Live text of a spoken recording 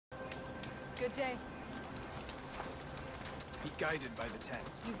Good day. Be guided by the ten.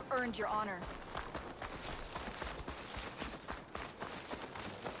 You've earned your honor.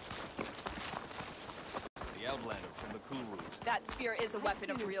 The Outlander from the Cool Room. That spear is a weapon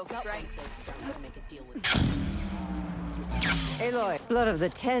of real strength. Those trying to make a deal with Aloy. Blood of the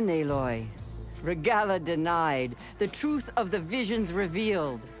Ten, Aloy. Regala denied. The truth of the visions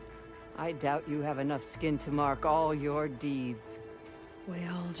revealed. I doubt you have enough skin to mark all your deeds.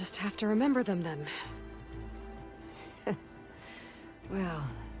 We'll just have to remember them then. Well,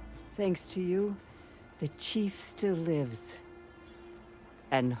 thanks to you, the chief still lives.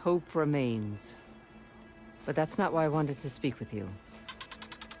 And hope remains. But that's not why I wanted to speak with you.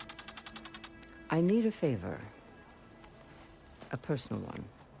 I need a favor. A personal one.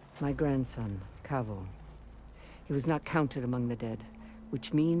 My grandson, Cavo. He was not counted among the dead,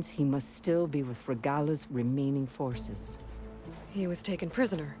 which means he must still be with Regala's remaining forces. He was taken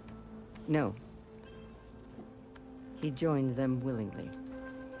prisoner. No. He joined them willingly.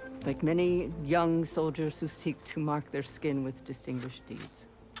 Like many young soldiers who seek to mark their skin with distinguished deeds.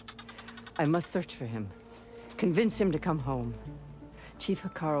 I must search for him. Convince him to come home. Chief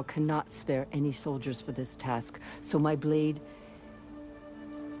Hekarro cannot spare any soldiers for this task, so my blade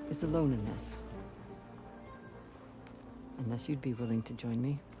is alone in this. Unless you'd be willing to join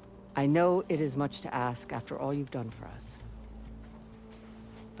me. I know it is much to ask after all you've done for us.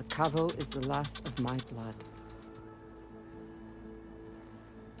 But Cavo is the last of my blood.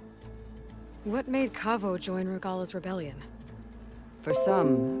 What made Cavo join Regala's rebellion? For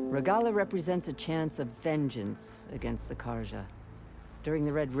some, Regala represents a chance of vengeance against the Karja. During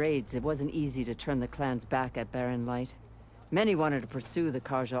the Red Raids, it wasn't easy to turn the clans back at Barren Light. Many wanted to pursue the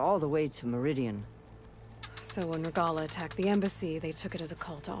Karja all the way to Meridian. So when Regala attacked the embassy, they took it as a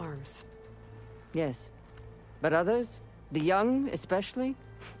call to arms. Yes. But others, the young especially,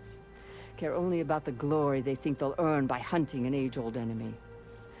 care only about the glory they think they'll earn by hunting an age-old enemy.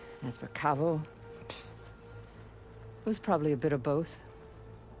 As for Cavo, it was probably a bit of both.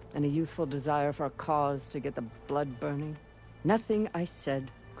 And a youthful desire for a cause to get the blood burning. Nothing I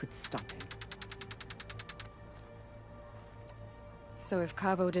said could stop him. So if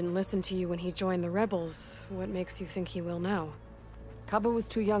Cavo didn't listen to you when he joined the rebels, what makes you think he will now? Cavo was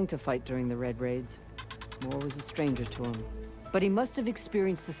too young to fight during the Red Raids. War was a stranger to him. But he must have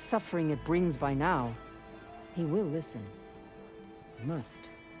experienced the suffering it brings by now. He will listen. He must.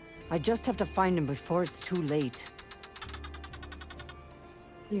 I just have to find him before it's too late.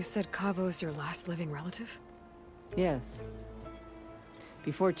 You said Cavo's your last living relative? Yes.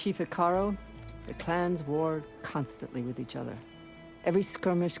 Before Chief Hekarro, the clans warred constantly with each other. Every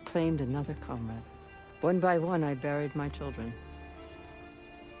skirmish claimed another comrade. One by one, I buried my children.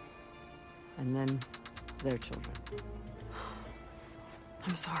 And then, their children.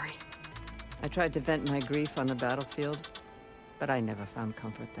 I'm sorry. I tried to vent my grief on the battlefield, but I never found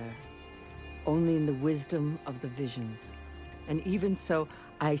comfort there. Only in the wisdom of the visions. And even so,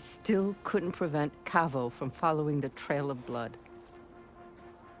 I still couldn't prevent Cavo from following the trail of blood.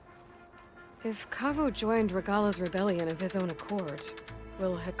 If Cavo joined Regala's rebellion of his own accord,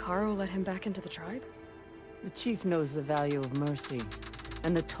 will Hekarro let him back into the tribe? The chief knows the value of mercy,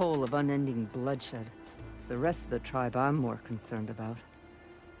 and the toll of unending bloodshed. It's the rest of the tribe I'm more concerned about.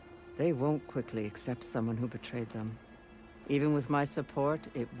 They won't quickly accept someone who betrayed them. Even with my support,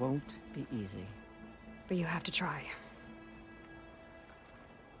 it won't be easy. But you have to try.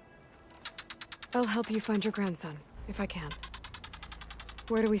 I'll help you find your grandson, if I can.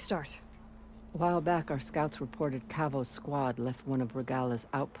 Where do we start? A while back, our scouts reported Cavo's squad left one of Regala's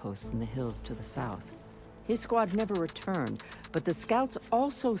outposts in the hills to the south. His squad never returned, but the scouts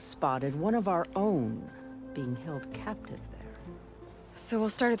also spotted one of our own being held captive there. So we'll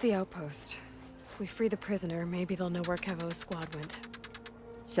start at the outpost. If we free the prisoner, maybe they'll know where Cavo's squad went.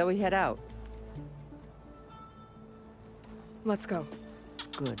 Shall we head out? Let's go.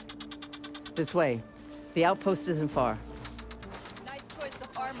 Good. This way. The outpost isn't far. Nice choice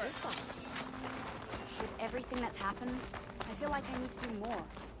of armor. With everything that's happened, I feel like I need to do more.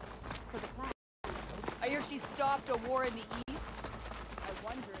 For the plan. I hear she stopped a war in the east. I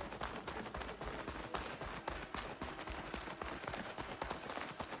wonder if...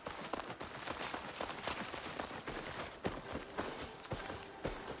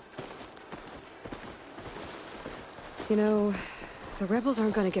 You know, the rebels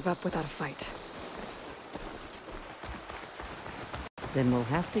aren't gonna give up without a fight. Then we'll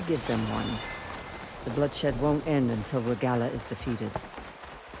have to give them one. The bloodshed won't end until Regala is defeated.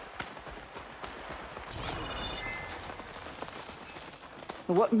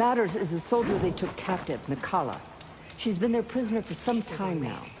 What matters is the soldier they took captive, Mikala. She's been their prisoner for some time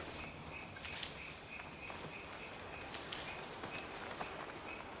now.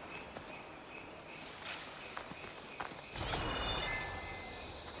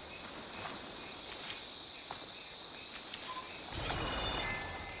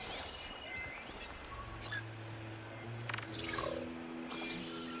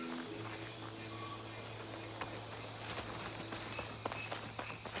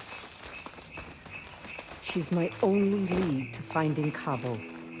 She's my only lead to finding Cavo.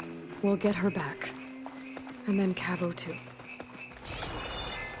 We'll get her back. And then Cavo too.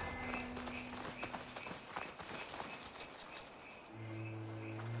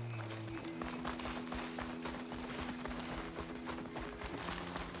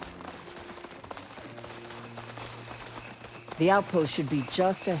 The outpost should be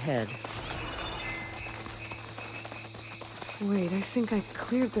just ahead. Wait, I think I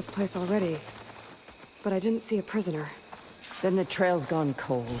cleared this place already. But I didn't see a prisoner. Then the trail's gone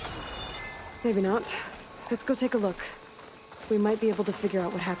cold. Maybe not. Let's go take a look. We might be able to figure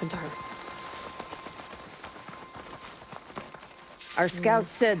out what happened to her. Our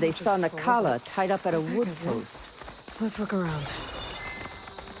scouts said they just saw follow Nakala the tied up at a wood pack, isn't it? post. Let's look around.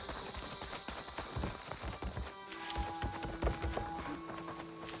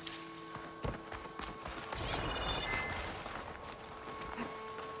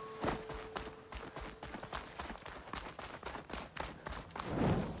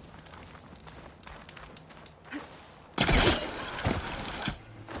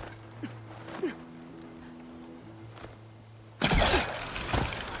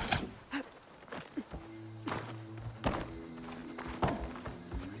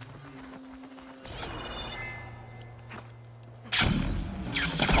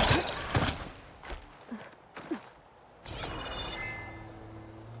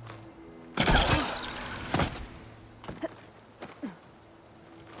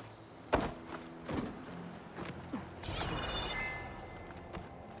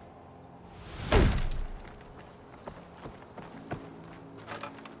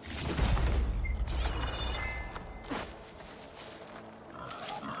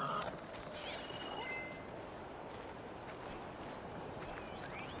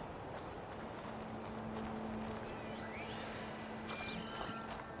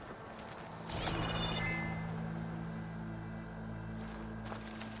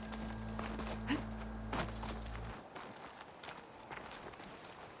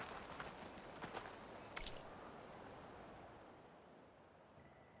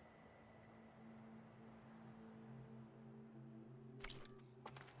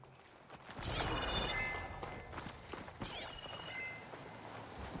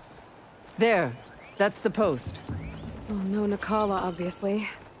 There, that's the post. Well, no Nakala, obviously.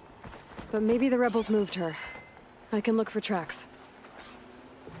 But maybe the rebels moved her. I can look for tracks.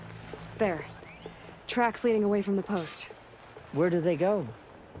 There. Tracks leading away from the post. Where do they go?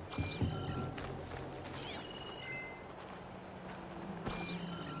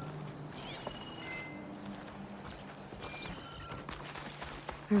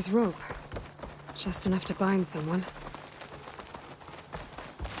 There's rope. Just enough to bind someone.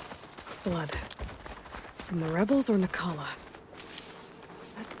 Blood. From the rebels or Nakala?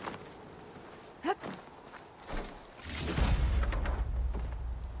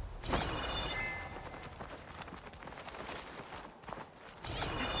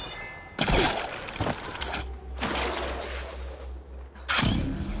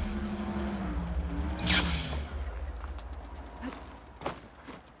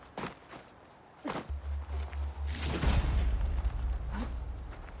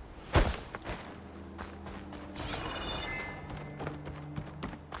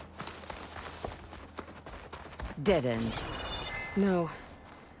 Dead end. No.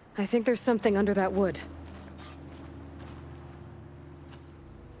 I think there's something under that wood.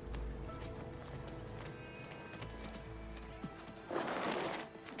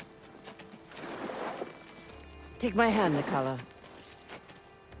 Take my hand, Nakala.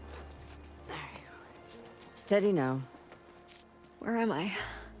 Steady now. Where am I?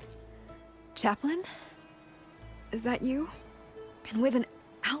 Chaplain? Is that you? And with an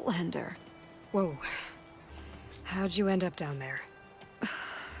outlander. Whoa. How'd you end up down there?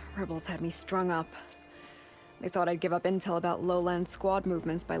 Rebels had me strung up. They thought I'd give up intel about lowland squad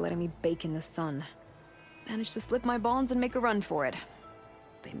movements by letting me bake in the sun. Managed to slip my bonds and make a run for it.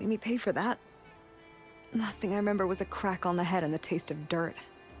 They made me pay for that. Last thing I remember was a crack on the head and the taste of dirt.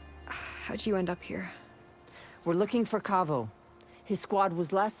 How'd you end up here? We're looking for Cavo. His squad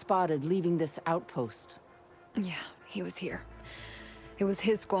was last spotted leaving this outpost. Yeah, he was here. It was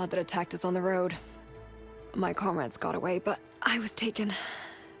his squad that attacked us on the road. My comrades got away, but I was taken.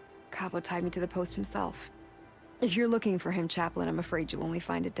 Cavo tied me to the post himself. If you're looking for him, Chaplain, I'm afraid you'll only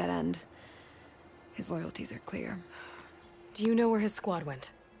find a dead end. His loyalties are clear. Do you know where his squad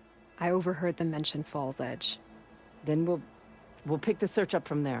went? I overheard them mention Fall's Edge. Then we'll pick the search up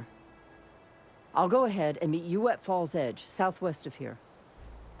from there. I'll go ahead and meet you at Fall's Edge, southwest of here.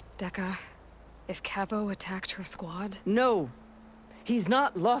 Dekka, if Cavo attacked her squad? No! He's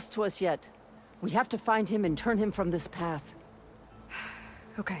not lost to us yet. We have to find him and turn him from this path.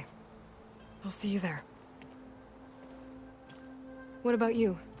 Okay. I'll see you there. What about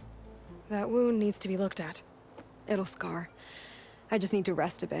you? That wound needs to be looked at. It'll scar. I just need to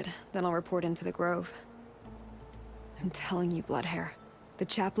rest a bit, then I'll report into the Grove. I'm telling you, Bloodhair. The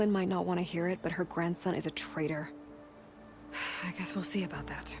chaplain might not want to hear it, but her grandson is a traitor. I guess we'll see about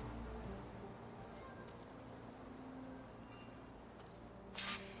that.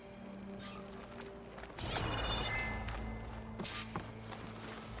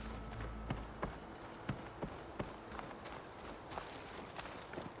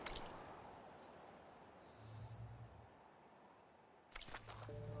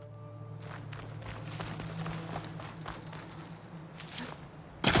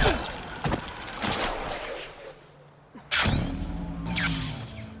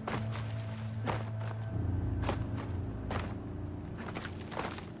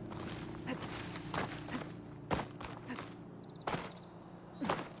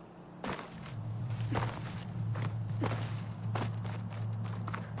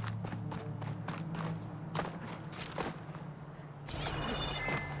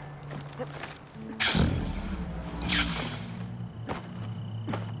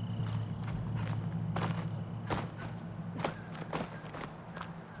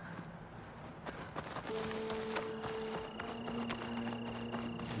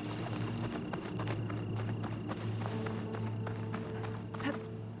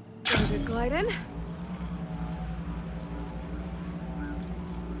 Glide in.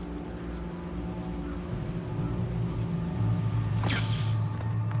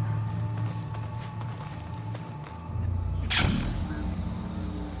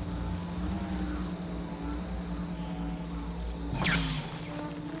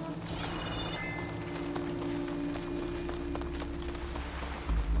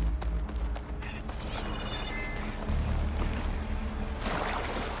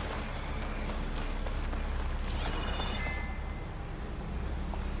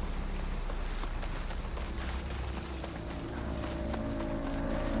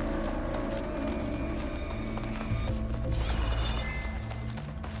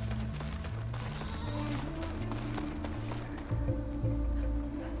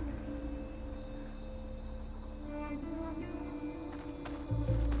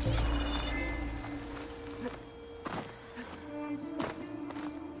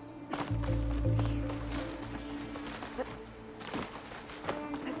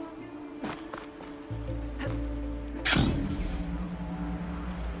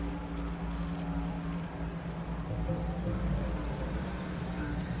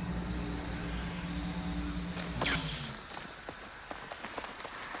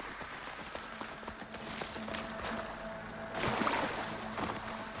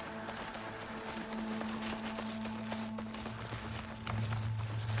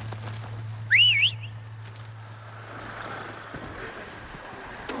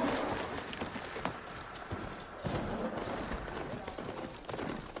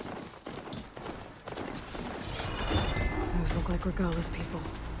 Those look like Regalla's people.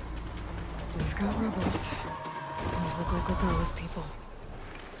 We've got rebels. Those look like Regalla's people.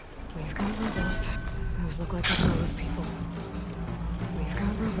 We've got rebels. Those look like Regalla's people. We've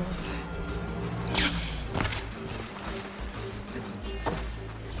got rebels.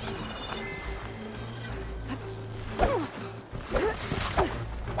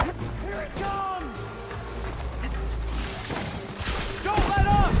 Here it comes! Don't let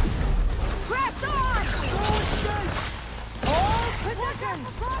up! Press on! Hold position!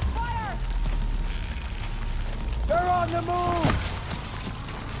 Crossfire! They're on the move!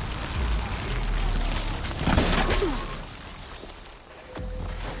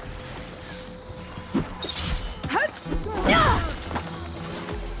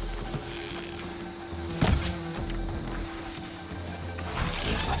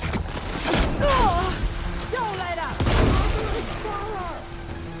 Don't let up!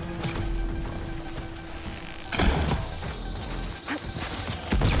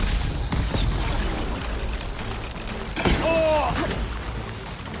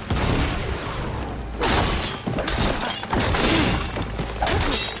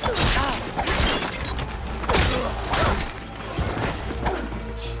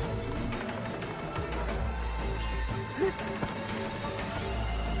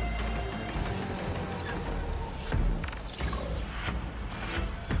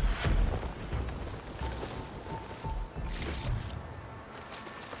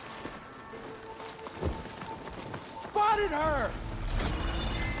 Spotted her!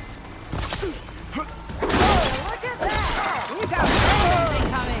 Look at that! We got everything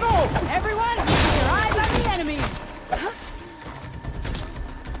coming! No! Everyone,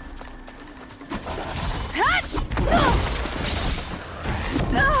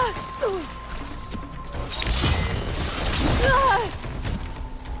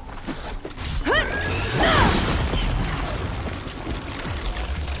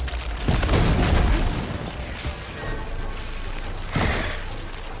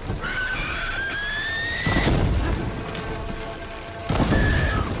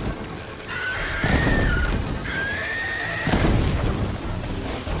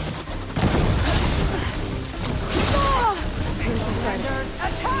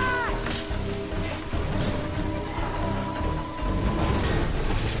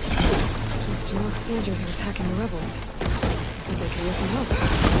 strangers are attacking the rebels. I think they could use some help.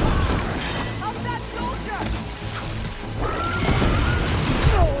 Help that soldier!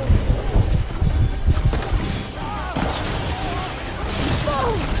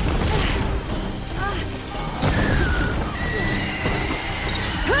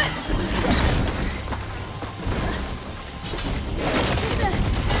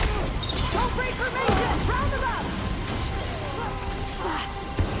 Don't break formation! Round them up!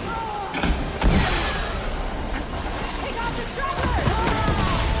 Take off the traveler!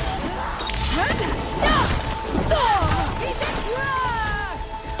 He's in!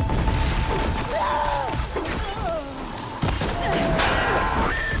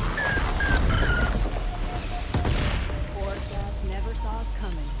 Poor Seth never saw us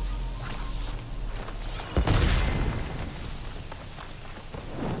coming.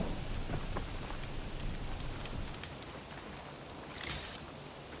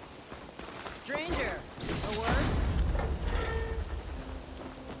 Stranger, a word?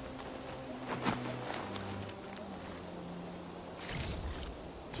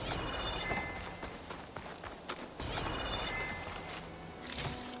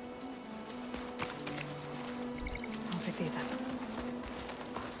 I'll pick these up.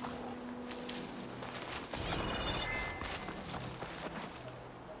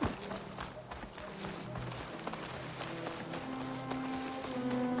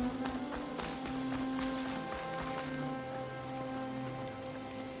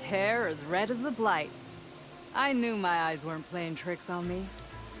 Hair as red as the blight. I knew my eyes weren't playing tricks on me.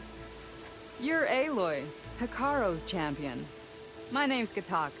 You're Aloy, Hikaru's champion. My name's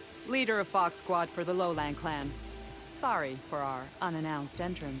Katak, leader of Fox Squad for the Lowland clan. Sorry for our unannounced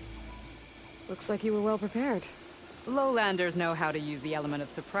entrance. Looks like you were well prepared. Lowlanders know how to use the element of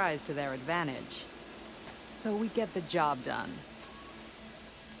surprise to their advantage. So we get the job done.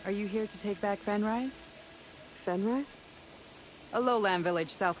 Are you here to take back Fenrise? Fenrise? A lowland village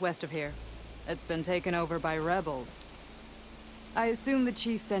southwest of here. It's been taken over by rebels. I assume the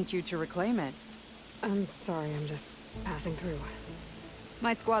chief sent you to reclaim it. I'm sorry, I'm just passing through.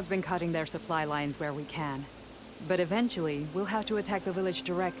 My squad's been cutting their supply lines where we can. But eventually, we'll have to attack the village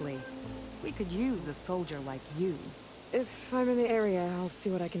directly. We could use a soldier like you. If I'm in the area, I'll see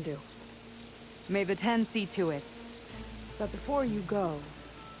what I can do. May the Ten see to it. But before you go,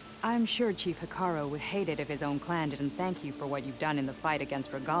 I'm sure Chief Hikaru would hate it if his own clan didn't thank you for what you've done in the fight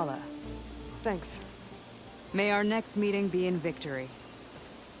against Regala. Thanks. May our next meeting be in victory.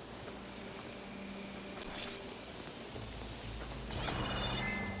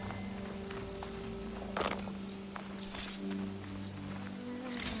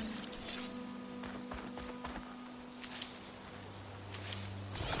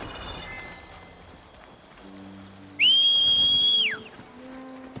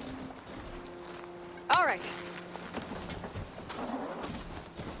 All right.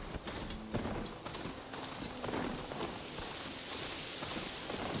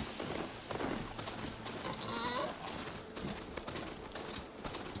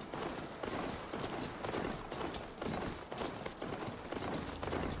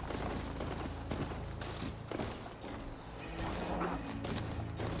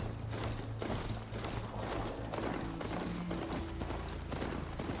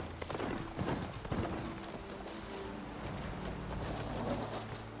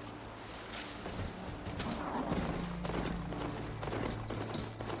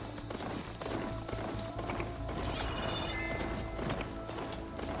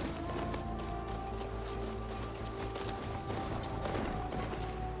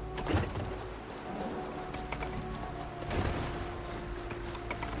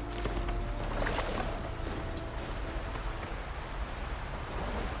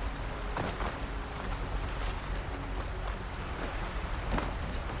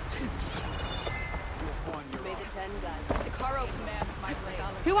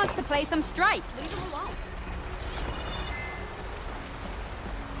 Who wants to play some strike? Leave him alone.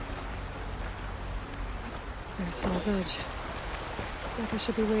 There's Fall's Edge. Becca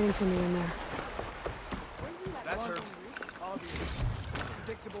should be waiting for me in there. That's her.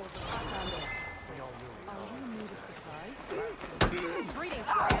 Predictable as an awesome. We all knew it. Greetings,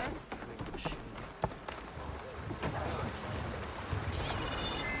 Squire.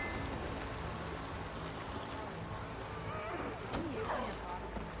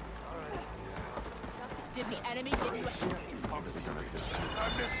 Did the enemy give you a shield? I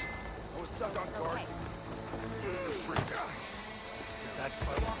miss. I was stuck on guard. That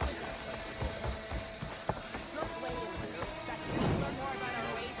fight was acceptable. Learn more about our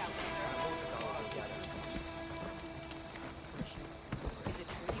ways out there. Is it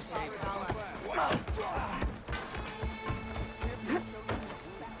true you saw Regala?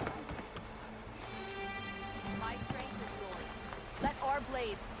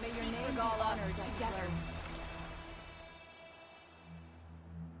 blades. May your name be honored together.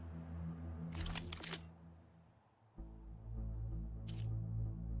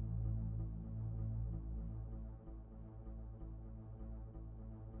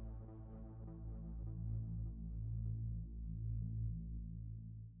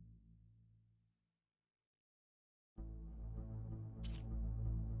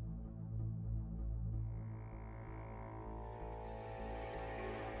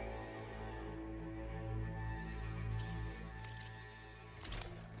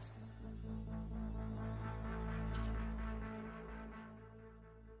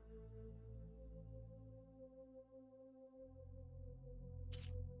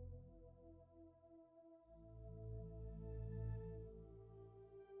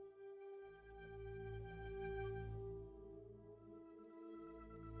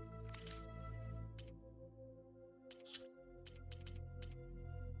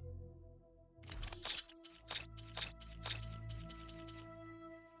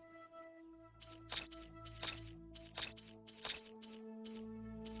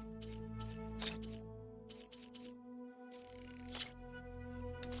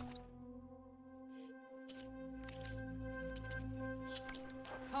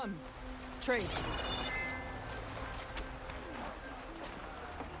 Come, trade.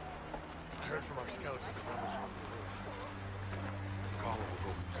 I heard from our scouts that the rebels are on the roof. Regala will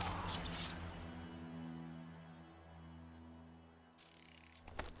go for that.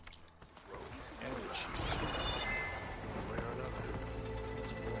 And the chief. One way or another.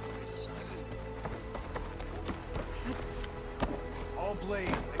 It's already decided. All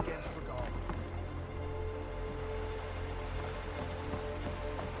blades against Regala.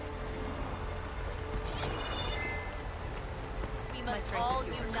 We must all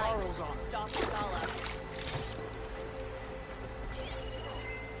unite to stop Regala.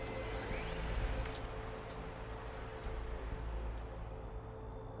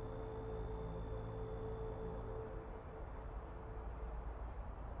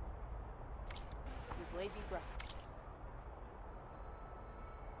 Your blade be bright.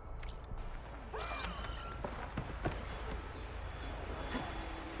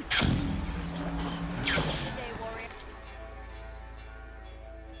 Good day, warrior.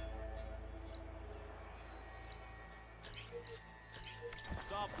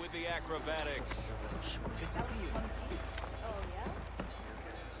 Stop with the acrobatics. Good to see you. Oh, yeah?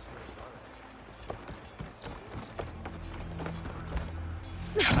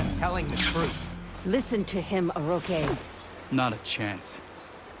 I'm telling the truth. Listen to him, Oroke. Not a chance.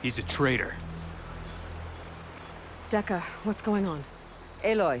 He's a traitor. Dekka, what's going on?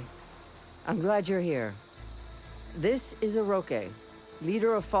 Aloy, I'm glad you're here. This is Oroke,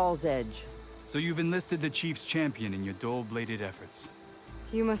 leader of Fall's Edge. So you've enlisted the Chief's champion in your dull-bladed efforts.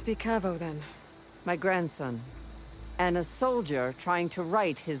 You must be Cavo, then. My grandson. And a soldier trying to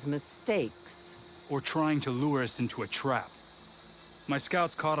right his mistakes. Or trying to lure us into a trap. My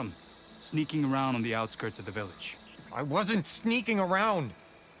scouts caught him, sneaking around on the outskirts of the village. I wasn't sneaking around.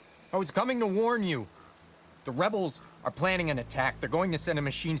 I was coming to warn you. The rebels are planning an attack. They're going to send a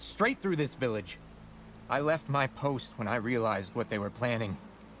machine straight through this village. I left my post when I realized what they were planning.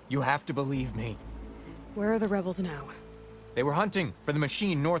 You have to believe me. Where are the rebels now? They were hunting for the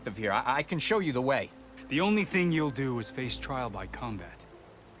machine north of here. I can show you the way. The only thing you'll do is face trial by combat.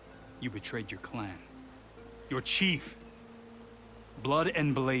 You betrayed your clan. Your chief. Blood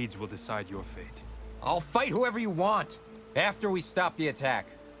and blades will decide your fate. I'll fight whoever you want, after we stop the attack.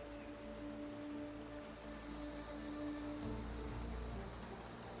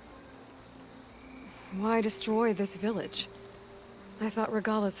 Why destroy this village? I thought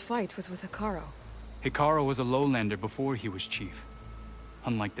Regala's fight was with Hekarro. Hekarro was a lowlander before he was chief.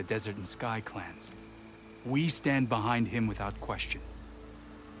 Unlike the Desert and Sky clans. We stand behind him without question.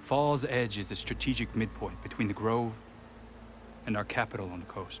 Fall's Edge is a strategic midpoint between the Grove and our capital on the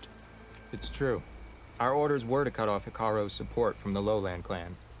coast. It's true. Our orders were to cut off Hekarro's support from the Lowland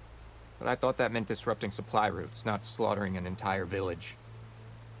clan. But I thought that meant disrupting supply routes, not slaughtering an entire village.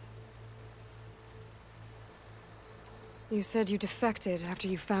 You said you defected after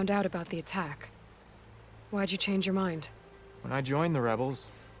you found out about the attack. Why'd you change your mind? When I joined the rebels,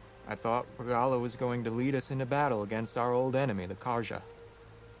 I thought Regala was going to lead us into battle against our old enemy, the Karja.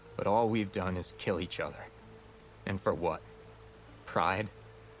 But all we've done is kill each other. And for what? Pride?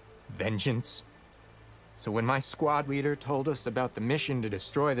 Vengeance? So when my squad leader told us about the mission to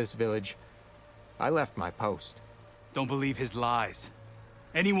destroy this village, I left my post. Don't believe his lies.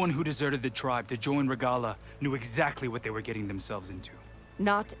 Anyone who deserted the tribe to join Regala knew exactly what they were getting themselves into.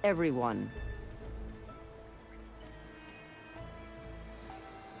 Not everyone.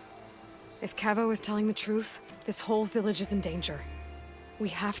 If Cavo is telling the truth, this whole village is in danger. We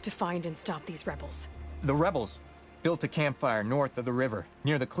have to find and stop these rebels. The rebels built a campfire north of the river,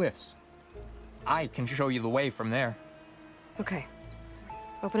 near the cliffs. I can show you the way from there. Okay.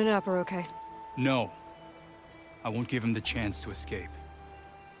 Open it up, or okay? No. I won't give him the chance to escape.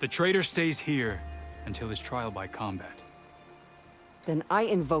 The traitor stays here until his trial by combat. Then I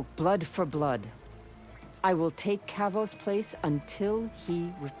invoke blood for blood. I will take Cavo's place until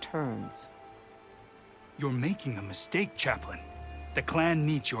he returns. You're making a mistake, Chaplain. The clan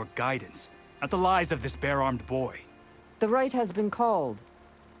needs your guidance, not the lies of this bare-armed boy. The right has been called.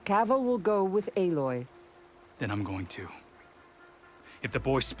 Cavo will go with Aloy. Then I'm going to. If the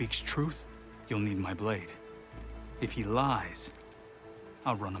boy speaks truth, you'll need my blade. If he lies,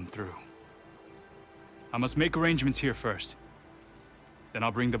 I'll run him through. I must make arrangements here first. Then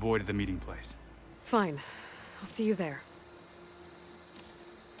I'll bring the boy to the meeting place. Fine. I'll see you there.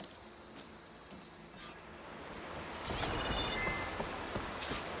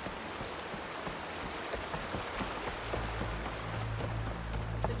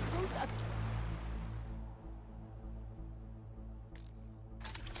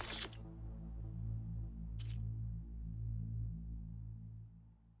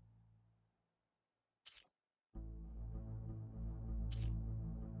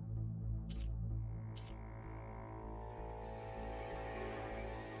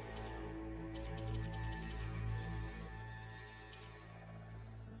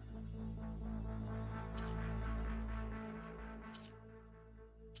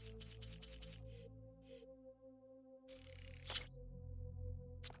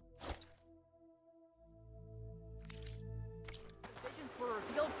 Visions were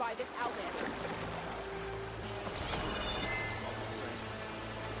revealed by this outlander.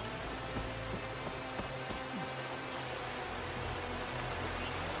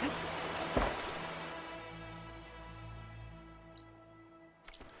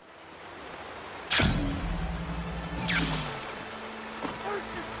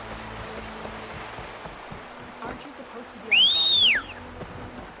 Aren't you supposed to be on guard?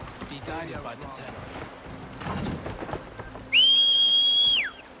 Be guided by the tenor.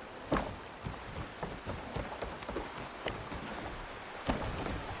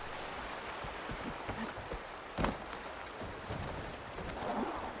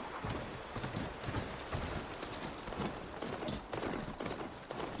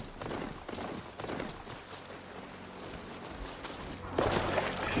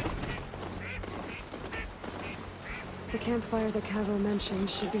 The campfire that Cavo mentioned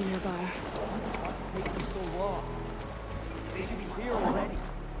should be nearby. Taking so long. They should be here already.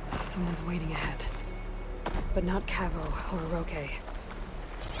 Someone's waiting ahead. But not Cavo or Roque.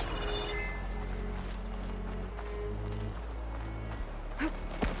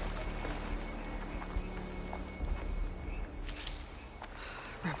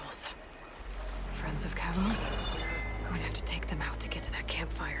 Rebels. Friends of Cavo's? Going to have to take them out to get to that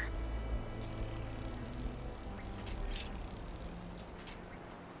campfire.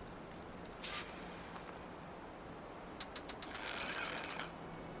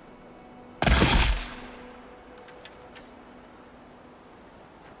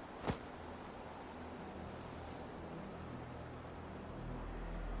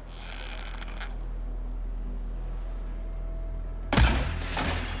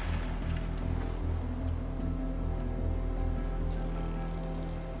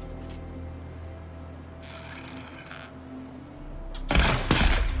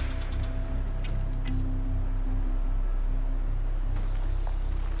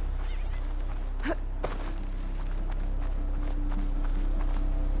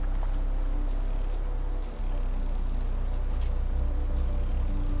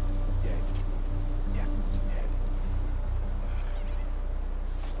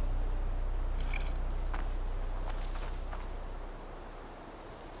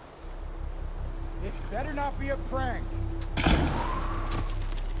 This better not be a prank.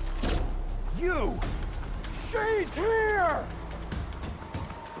 You! She's here!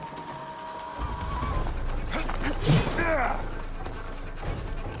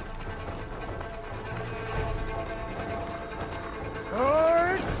 Oh!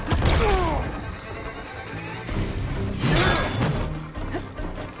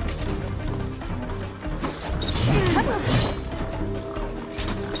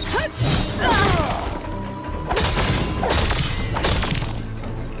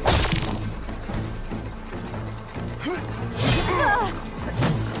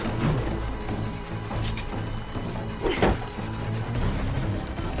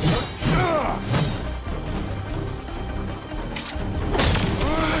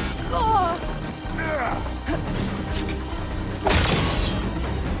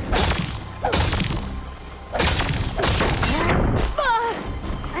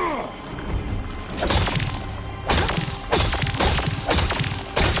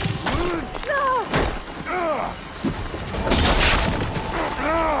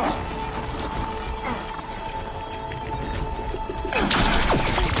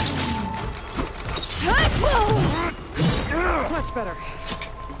 Much better.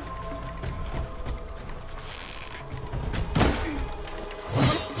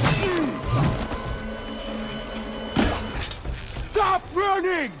 Stop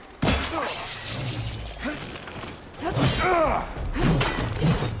running!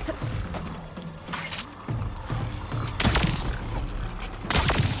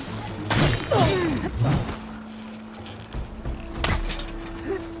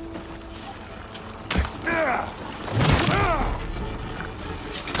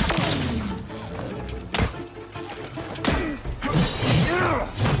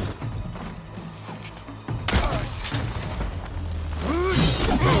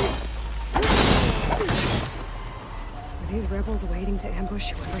 These rebels waiting to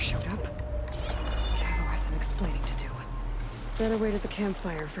ambush whoever showed up? Cairo has some explaining to do. Better wait at the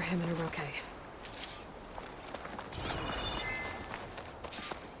campfire for him and Hiroke.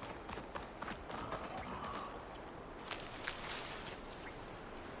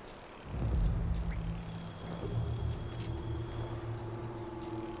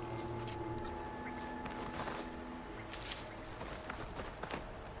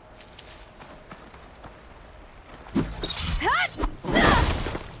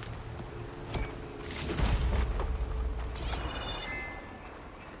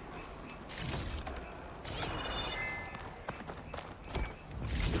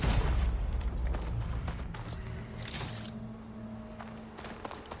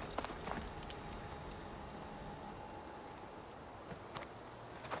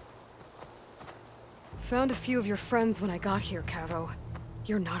 Found a few of your friends when I got here, Cairo.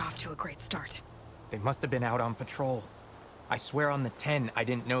 You're not off to a great start. They must have been out on patrol. I swear on the 10, I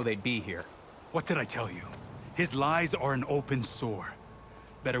didn't know they'd be here. What did I tell you? His lies are an open sore.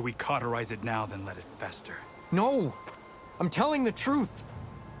 Better we cauterize it now than let it fester. No! I'm telling the truth!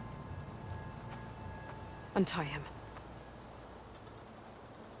 Untie him.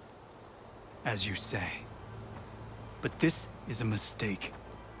 As you say. But this is a mistake.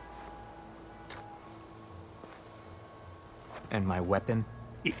 And my weapon?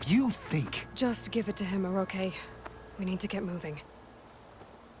 If you think... Just give it to him, Hiroke. We need to get moving.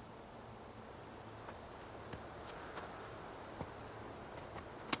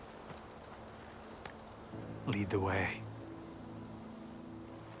 Lead the way.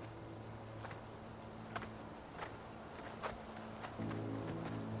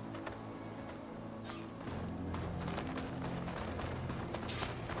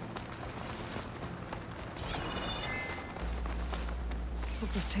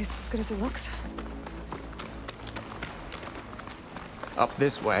 Hope this tastes as good as it looks. Up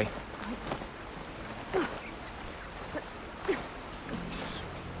this way.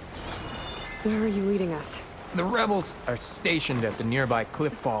 Where are you leading us? The rebels are stationed at the nearby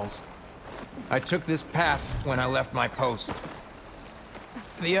cliff falls. I took this path when I left my post.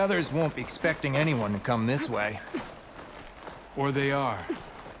 The others won't be expecting anyone to come this way. Or they are,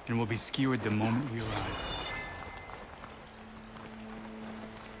 and will be skewered the moment we arrive.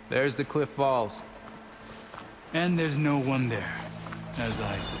 There's the cliff falls. And there's no one there, as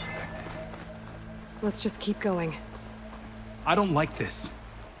I suspected. Let's just keep going. I don't like this.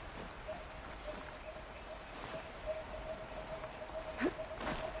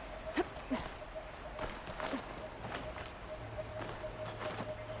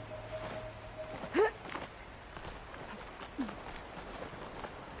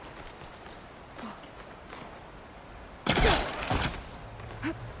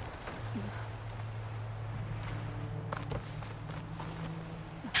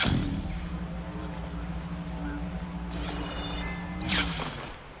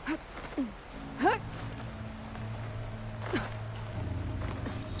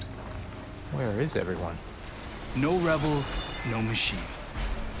 Where is everyone? No rebels, no machine.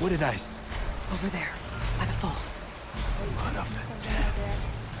 What did I say? Over there, by the falls. One of the 10.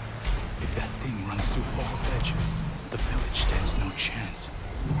 If that thing runs through Fall's Edge, the village stands no chance.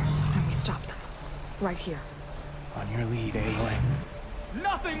 Then we stop them. Right here. On your lead, Aloy.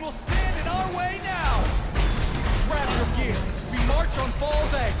 Nothing will stand in our way now! Grab your gear. We march on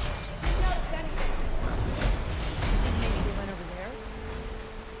Fall's Edge.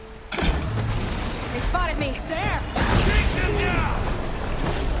 They spotted me! There! Take them down!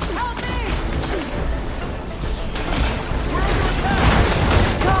 Help me! We're under attack!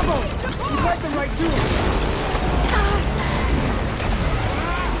 Combo! You led them right to him!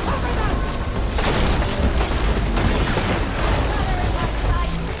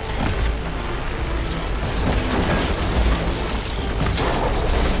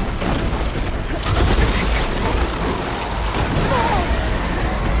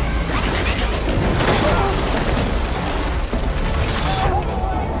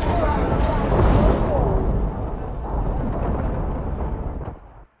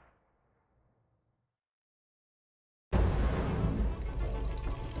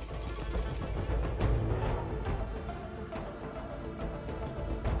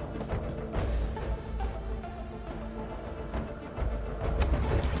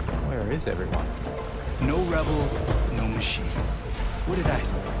 Where is everyone? No rebels, no machine. What did I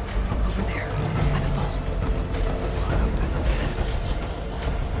say? Over there, by the falls.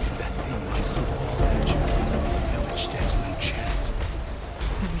 If that thing runs through Fall's Edge, the village stands no chance.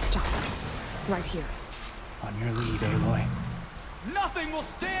 Then we stop. Right here. On your lead, Aloy. Nothing will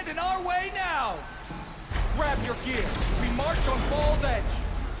stand in our way now! Grab your gear. We march on Fall's Edge.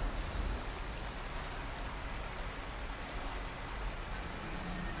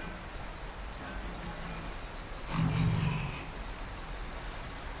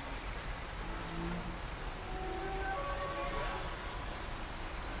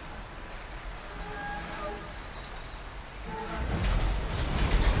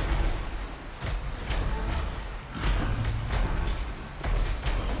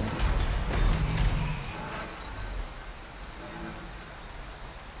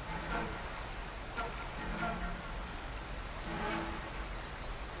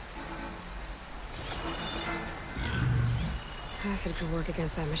 Acid could work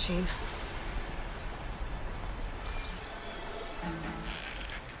against that machine.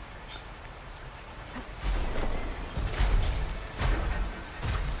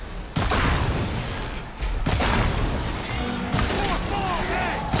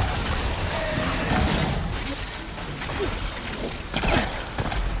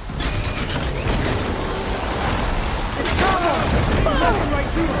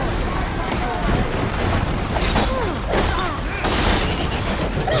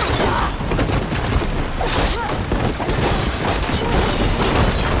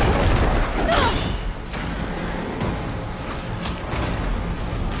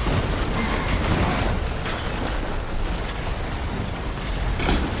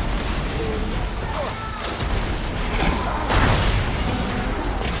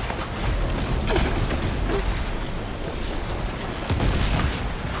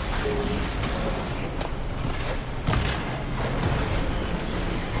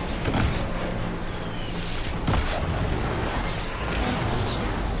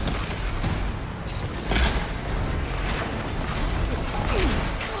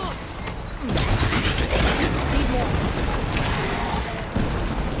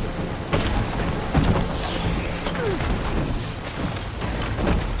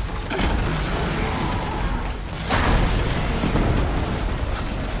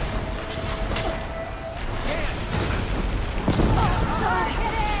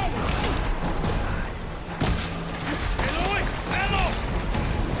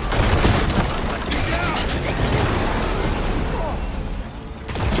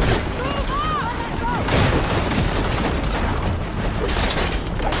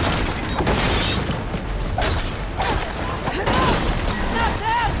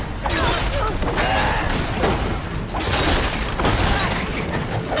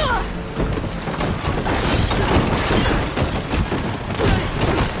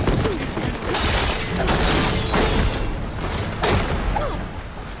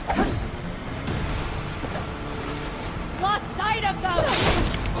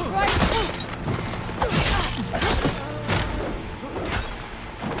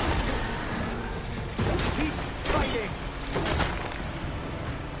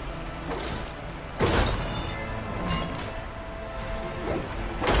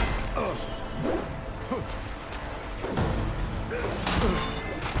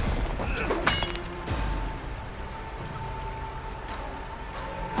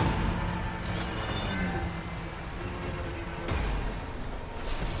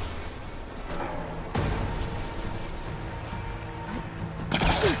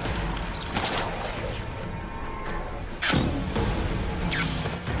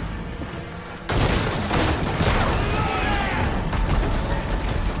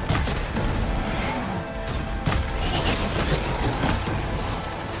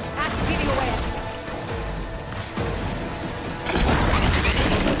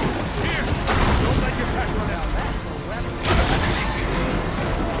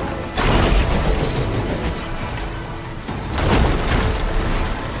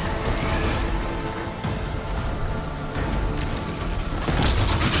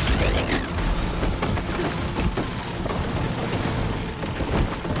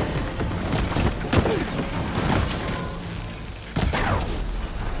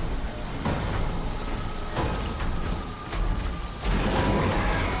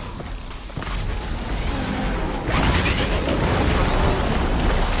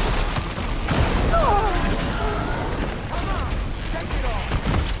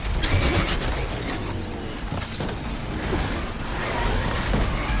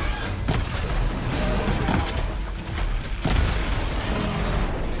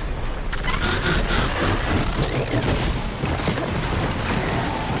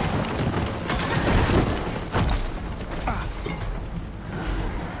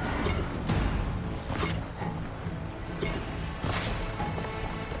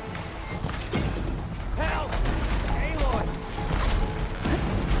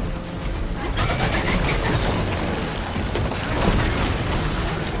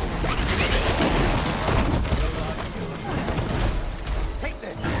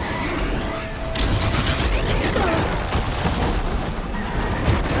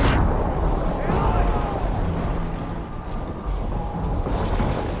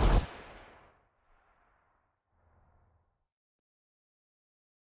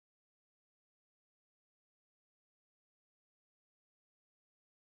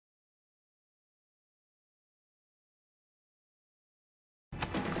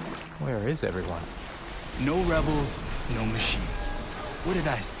 Where is everyone? No rebels, no machine. What did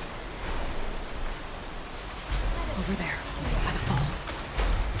I say? Over there, by the falls.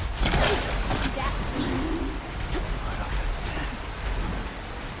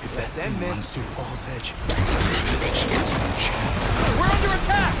 If that thing runs through Fall's Edge, the village stands no chance. We're under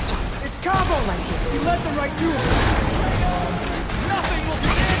attack! Stop. It's Cabo! We led them right to it! Nothing will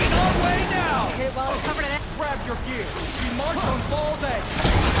stand in our way now! Okay, well, covered it. Grab your gear. We march on Fall's Edge.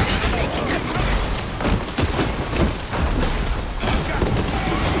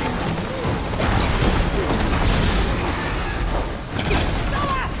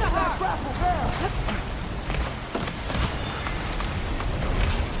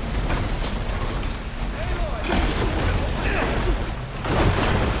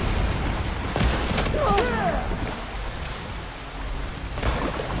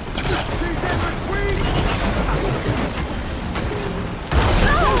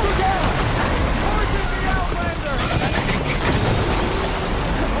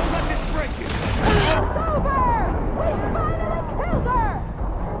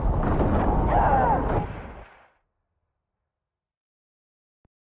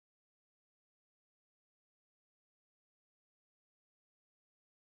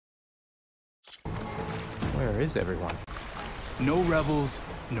 Where is everyone? No rebels,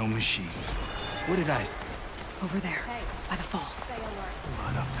 no machine. What did I say? Over there, by the falls.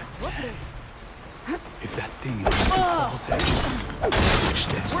 Blood of the dead. If that thing runs through Fall's Edge, the village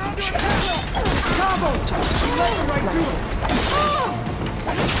stands no chance. Cabo! We led them right to it!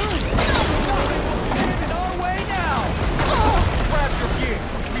 Stand in our way now! Grab your gear.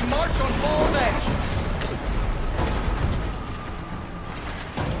 We march on Fall's Edge.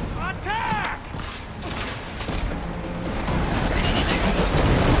 Attack!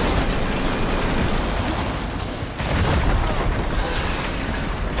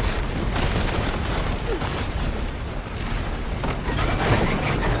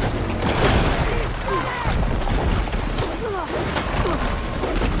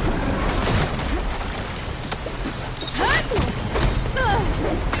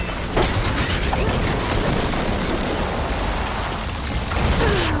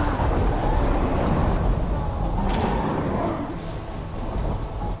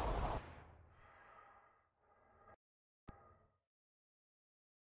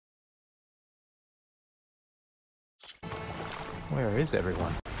 Where is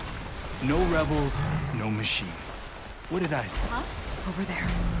everyone? No rebels, no machine. What did I say? Huh? Over there,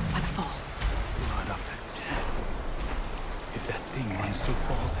 by the falls. Blood of the dead. If that thing runs through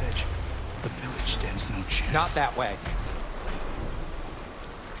Fall's Edge, the village stands no chance. Not that way.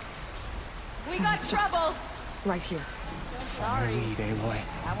 We got trouble! Right here. Sorry. Lead, Aloy.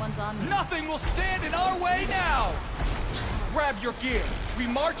 That one's on me. Nothing will stand in our way now! Grab your gear. We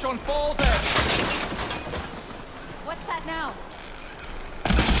march on Fall's Edge. What's that now?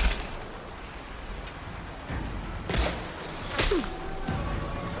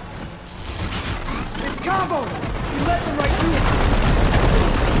 It's Cabo! We led them right to it!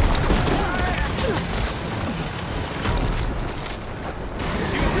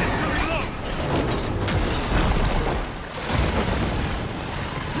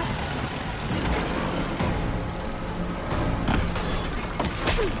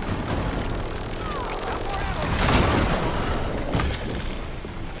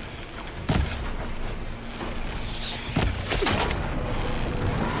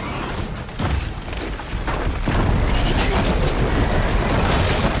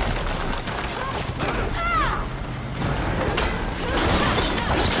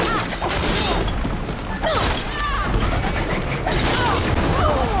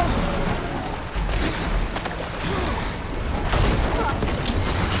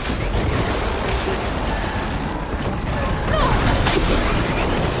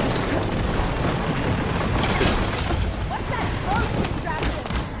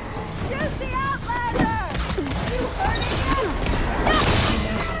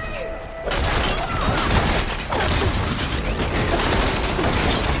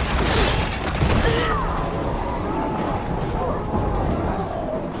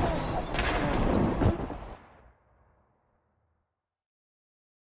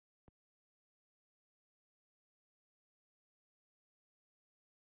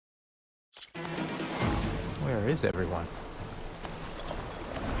 Where is everyone?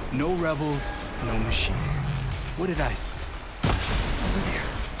 No rebels, no machine. What did I say? Over there,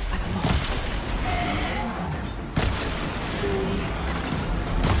 by the falls.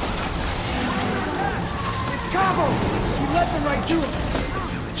 It's Cabo! We led them right to it! The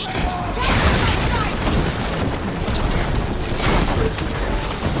village stands no chance.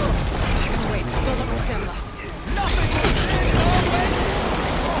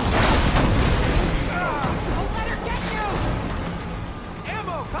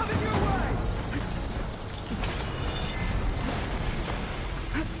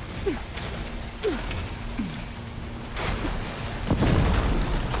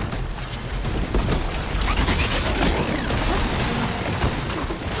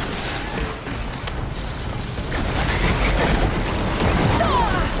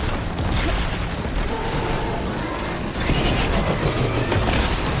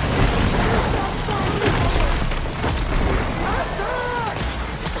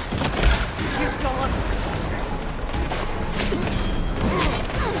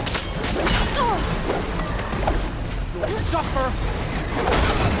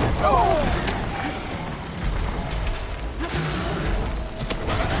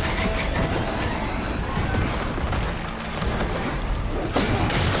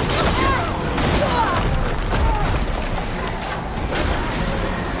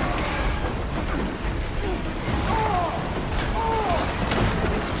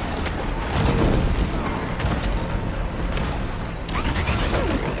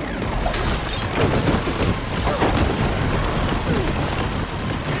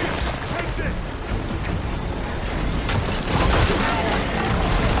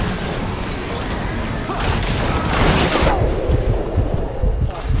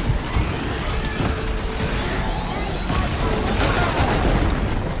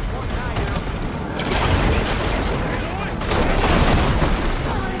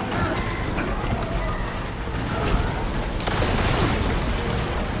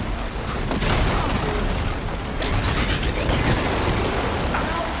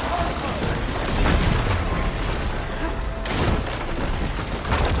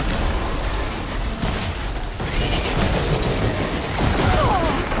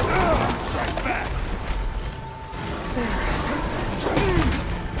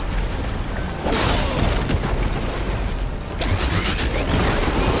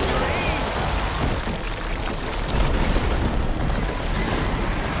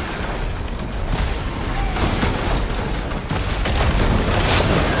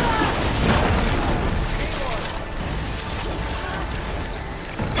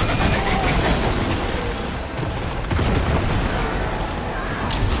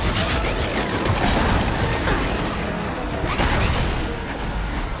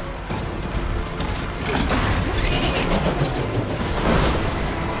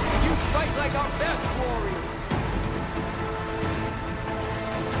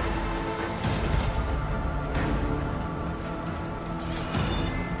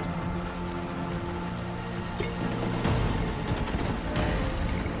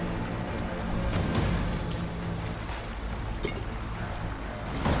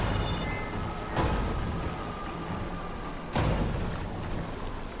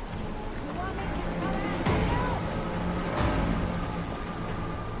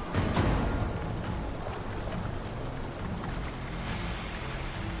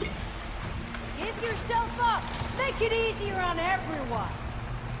 Take it easier on everyone.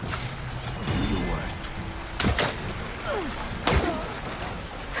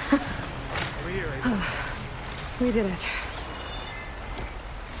 Over here, Ava. We did it.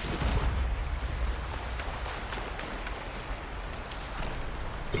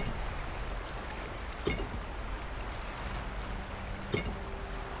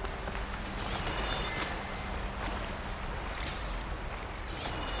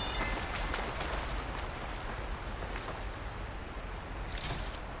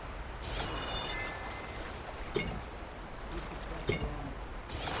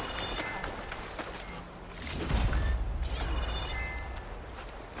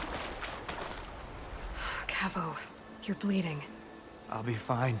 Cavo, you're bleeding. I'll be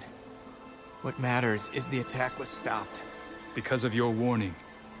fine. What matters is the attack was stopped. Because of your warning,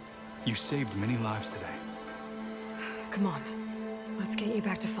 you saved many lives today. Come on. Let's get you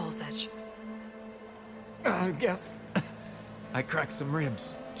back to Falls Edge. I guess I cracked some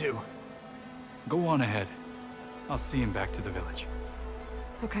ribs, too. Go on ahead. I'll see him back to the village.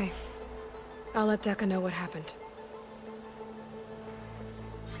 Okay. I'll let Dekka know what happened.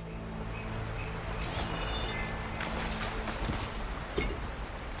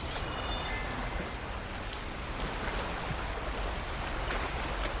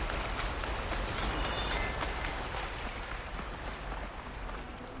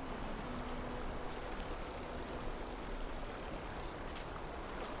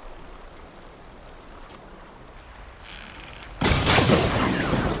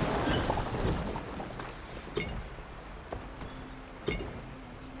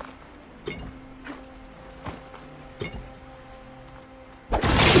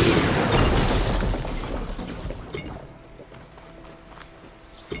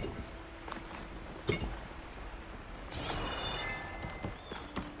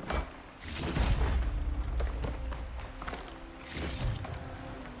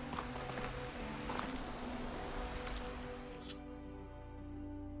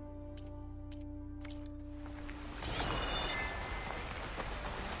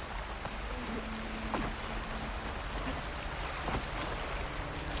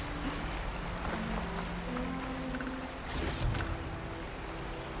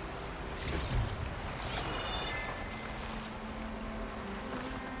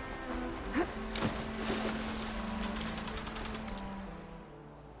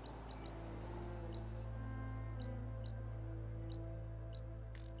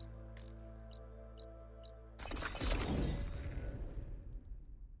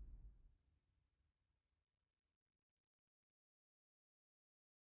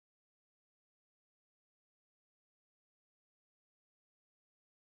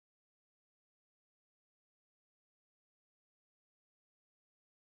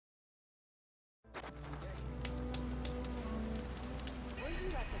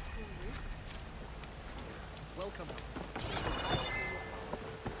 Welcome.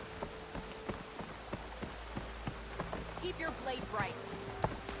 Keep your blade bright.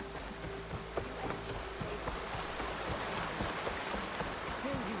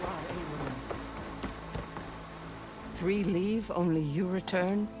 Here you are, Aloy. 3 leave, only you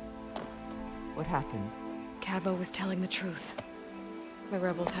return? What happened? Cavo was telling the truth. The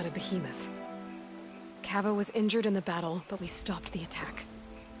rebels had a behemoth. Cavo was injured in the battle, but we stopped the attack.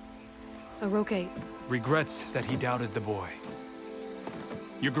 Oroke... Regrets that he doubted the boy.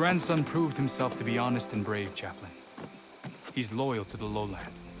 Your grandson proved himself to be honest and brave, Chaplain. He's loyal to the lowland.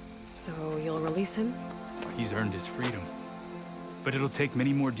 So you'll release him? He's earned his freedom. But it'll take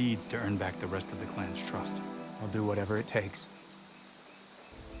many more deeds to earn back the rest of the clan's trust. I'll do whatever it takes.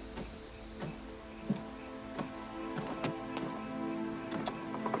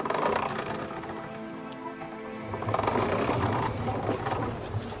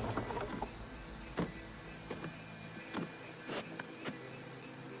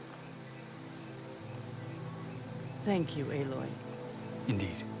 Thank you, Aloy.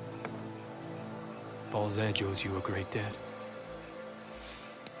 Indeed. Falls Edge owes you a great debt.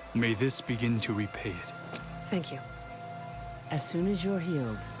 May this begin to repay it. Thank you. As soon as you're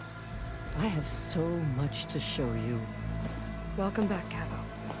healed, I have so much to show you. Welcome back, Cavo.